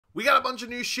We got a bunch of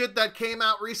new shit that came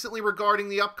out recently regarding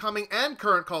the upcoming and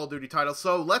current Call of Duty titles,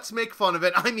 so let's make fun of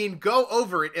it. I mean, go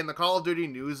over it in the Call of Duty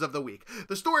news of the week.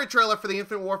 The story trailer for the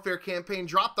Infinite Warfare campaign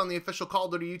dropped on the official Call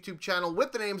of Duty YouTube channel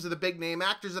with the names of the big name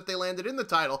actors that they landed in the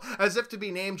title, as if to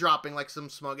be name dropping like some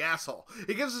smug asshole.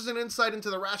 It gives us an insight into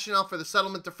the rationale for the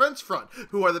Settlement Defense Front,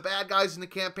 who are the bad guys in the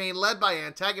campaign led by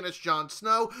antagonist Jon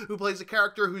Snow, who plays a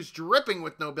character who's dripping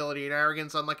with nobility and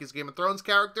arrogance, unlike his Game of Thrones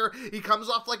character. He comes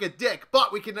off like a dick,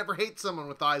 but we can never hate someone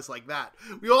with eyes like that.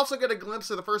 We also get a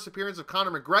glimpse of the first appearance of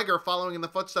Conor McGregor following in the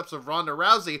footsteps of Ronda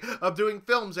Rousey of doing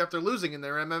films after losing in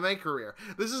their MMA career.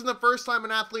 This isn't the first time an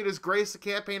athlete has graced the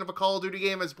campaign of a Call of Duty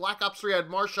game, as Black Ops 3 had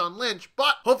Marshawn Lynch,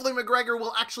 but hopefully McGregor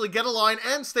will actually get a line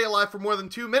and stay alive for more than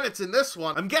 2 minutes in this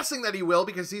one. I'm guessing that he will,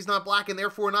 because he's not black and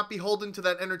therefore not beholden to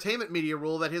that entertainment media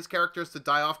rule that his character is to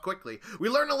die off quickly. We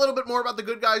learn a little bit more about the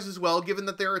good guys as well, given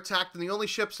that they're attacked and the only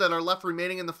ships that are left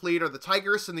remaining in the fleet are the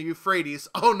Tigris and the Euphrates.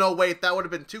 Oh no, wait, that would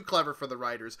have been too clever for the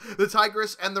writers. The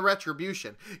Tigris and the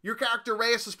Retribution. Your character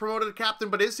Reyes is promoted to captain,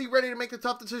 but is he ready to make the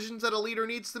tough decisions that a leader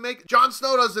needs to make? Jon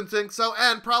Snow doesn't think so,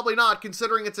 and probably not,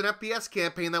 considering it's an FPS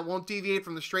campaign that won't deviate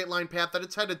from the straight line path that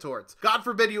it's headed towards. God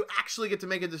forbid you actually get to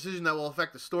make a decision that will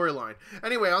affect the storyline.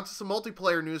 Anyway, on to some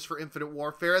multiplayer news for Infinite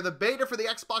Warfare. The beta for the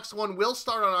Xbox One will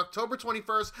start on October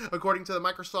 21st, according to the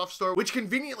Microsoft Store, which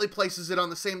conveniently places it on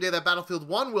the same day that Battlefield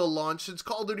 1 will launch, since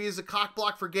Call of Duty is a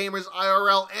cockblock for gamers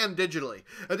IRL and digitally.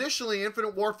 Additionally,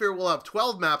 Infinite Warfare will have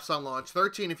 12 maps on launch,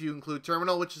 13 if you include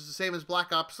Terminal, which is the same as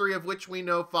Black Ops 3, of which we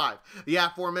know 5. The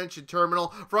aforementioned Terminal,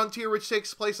 Frontier, which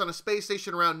takes place on a space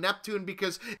station around Neptune,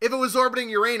 because if it was orbiting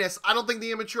Uranus, I don't think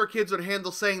the immature kids would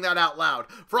handle saying that out loud.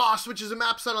 Frost, which is a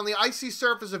map set on the icy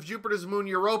surface of Jupiter's moon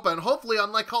Europa, and hopefully,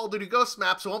 unlike Call of Duty Ghost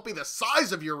maps, it won't be the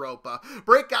size of Europa.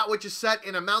 Breakout, which is set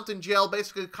in a mountain jail,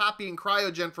 basically copying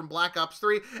Cryogen from Black Ops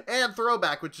 3, and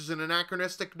Throwback, which is an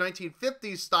anachronistic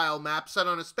 1950s style map set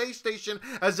on a space station,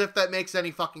 as if that makes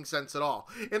any fucking sense at all.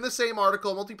 In the same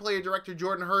article, multiplayer director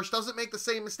Jordan Hirsch doesn't make the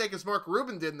same mistake as Mark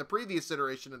Rubin did in the previous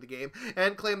iteration of the game,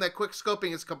 and claimed that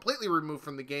quickscoping is completely removed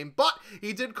from the game, but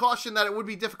he did caution that it would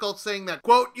be difficult, saying that,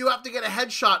 quote, you have to get a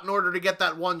headshot in order to get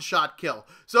that one-shot kill.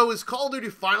 So is Call of Duty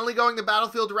finally going the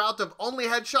Battlefield route of only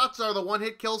headshots are the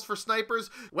one-hit kills for snipers?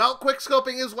 Well,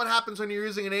 quickscoping is what happens when you're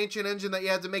using an ancient engine that you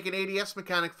had to make an ADS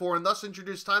mechanic for, and thus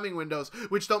introduce timing windows,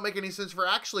 which don't make any sense for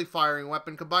actually firing a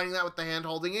weapon, combining that with the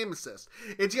hand-holding aim assist.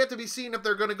 It's yet to be seen if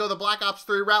they're going to go the Black Ops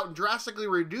 3 route and drastically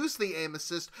reduce the aim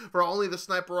assist for only the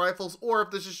sniper rifles, or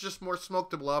if this is just more smoke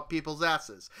to blow up people's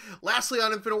asses. Lastly,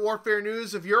 on Infinite Warfare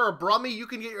news, if you're a Brummie, you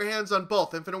can get your hands on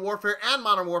both Infinite Warfare and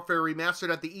Modern Warfare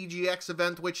Remastered at the EGX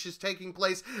event, which is taking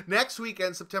place next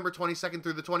weekend, September 22nd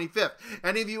through the 25th.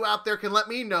 Any of you out there can let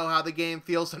me know how the game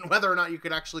feels and whether or not you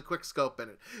could actually quickscope in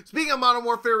it. Speaking of Modern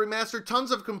Warfare Remastered,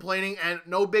 tons of complaining, and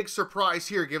no big surprise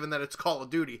here given that it's Call of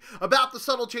Duty, about the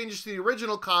subtle changes to the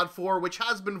original COD 4, which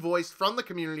has been voiced from the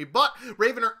community, but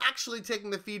Raven are actually taking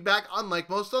the feedback, unlike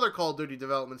most other Call of Duty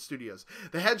development studios.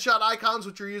 The headshot icons,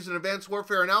 which are used in Advanced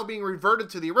Warfare, are now being reverted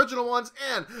to the original ones,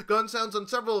 and gun sounds on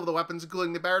several of the weapons,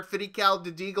 including the Barrett 50 cal,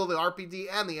 the Deagle, the RPD,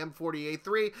 and the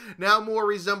M40A3, now more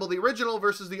resemble the original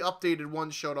versus the updated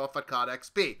ones showed off at COD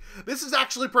XP. This is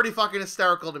actually pretty fucking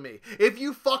hysterical to me. If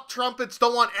you fuck trumpets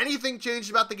don't want anything changed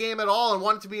about the game at all and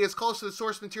want it to be as close to the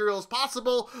source material as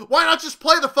possible, why not just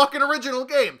play the fucking original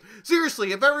game?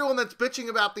 Seriously, if everyone that's bitching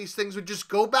about these things would just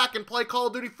go back and play Call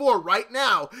of Duty 4 right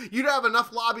now, you'd have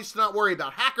enough lobbies to not worry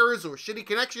about hackers or shitty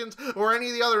connections or any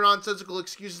of the other nonsensical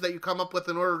excuses that you come up with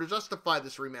in order to justify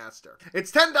this remaster.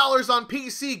 It's $10 on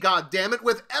PC, goddammit,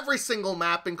 with every single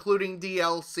map, including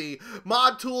DLC,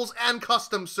 mod tools, and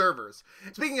custom servers.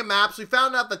 Speaking of maps, we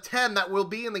found out the 10 that will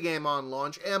be in the game on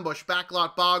launch: Ambush,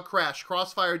 Backlot, Bog, Crash,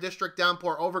 Crossfire, District,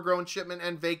 Downpour, Overgrown, Shipment,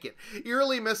 and Vacant.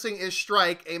 Eerily missing is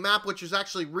Strike, a map which was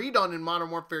actually redone in Modern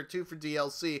Warfare 2 for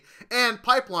DLC, and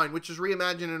Pipeline, which is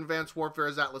reimagined in Advanced Warfare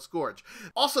as Atlas Gorge.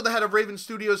 Also, the head of Raven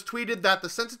Studios tweeted that the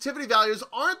sensitivity values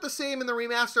aren't the same in the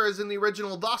remaster as in the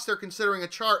original, thus they're considering a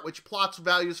chart which plots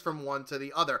values from one to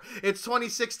the other. It's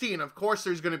 2016, of course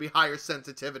there's going to be higher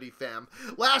sensitivity, fam.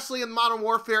 Lastly, in Modern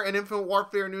Warfare and Infinite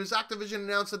Warfare news, Activision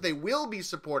announced that they will be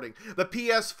supporting the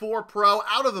PS4 Pro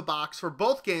out of the box for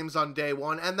both games on day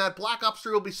one, and that Black Ops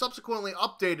 3 will be subsequently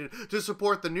updated to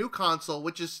support the new console,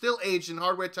 which is still aged in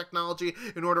hardware technology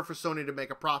in order for Sony to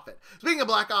make a profit. Speaking of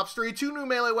Black Ops 3, 2 new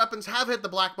melee weapons have hit the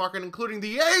black market, including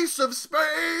the Ace of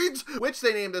Spades, which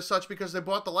they named as such because they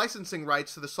bought the licensing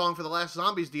rights to the Song for the Last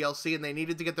Zombies DLC and they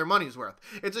needed to get their money's worth.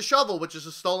 It's a shovel, which is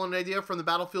a stolen idea from the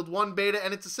Battlefield 1 beta,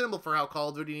 and it's a symbol for how Call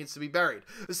of Duty needs to be buried.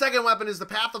 The second weapon is the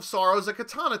Path of Sorrows, a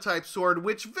katana-type sword,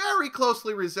 which very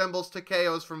closely resembles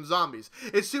Takeo's from Zombies.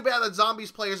 It's too bad that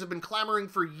Zombies players players have been clamoring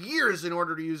for years in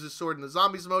order to use his sword in the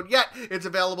zombies mode, yet it's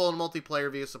available in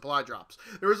multiplayer via supply drops.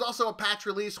 There was also a patch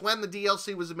release when the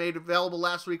DLC was made available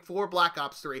last week for Black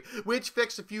Ops 3, which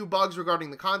fixed a few bugs regarding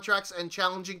the contracts and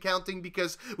challenging counting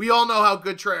because we all know how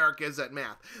good Treyarch is at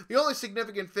math. The only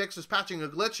significant fix was patching a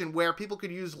glitch in where people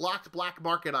could use locked black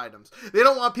market items. They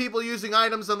don't want people using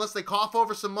items unless they cough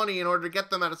over some money in order to get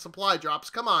them out of supply drops.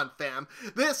 Come on, fam.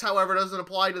 This, however, doesn't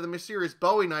apply to the mysterious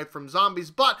Bowie knife from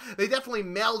Zombies, but they definitely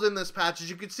mailed in this patch. As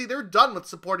you can see, they're done with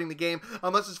supporting the game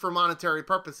unless it's for monetary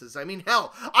purposes. I mean,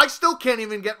 hell, I still can't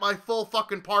even get my full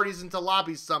fucking parties into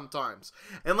lobbies sometimes.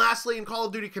 And lastly, in Call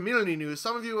of Duty community news,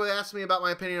 some of you have asked me about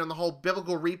my opinion on the whole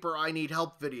Biblical Reaper I Need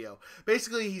Help video.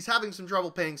 Basically, he's having some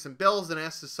trouble paying some bills and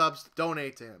asks his subs to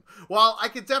donate to him. While I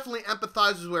could definitely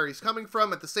empathize with where he's coming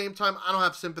from, at the same time, I don't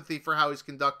have sympathy for how he's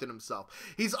conducted himself.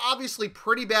 He's obviously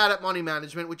pretty bad at money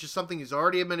management, which is something he's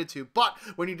already admitted to, but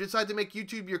when you decide to make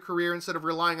YouTube your career instead of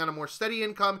relying on a more steady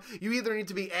income, you either need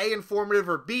to be A, informative,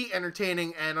 or B,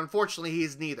 entertaining, and unfortunately,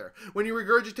 he's neither. When you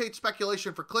regurgitate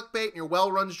speculation for clickbait and your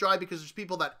well runs dry because there's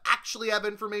people that actually have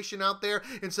information out there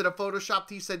instead of photoshopped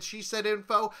he said, she said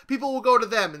info, people will go to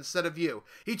them instead of you.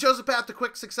 He chose a path to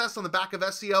quick success on the back of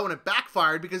SEO and it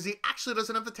backfired because he actually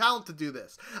doesn't have the talent to do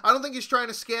this. I don't think he's trying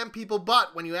to scam people,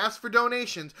 but when you ask for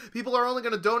donations, people are only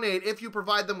going to donate if you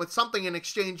provide them with something in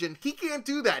exchange, and he can't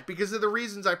do that because of the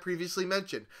reasons I previously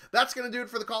mentioned. That's going to do it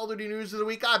for the Call of Duty News of the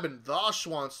Week. I've been the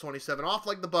Schwantz27, off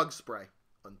like the bug spray.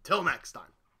 Until next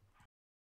time.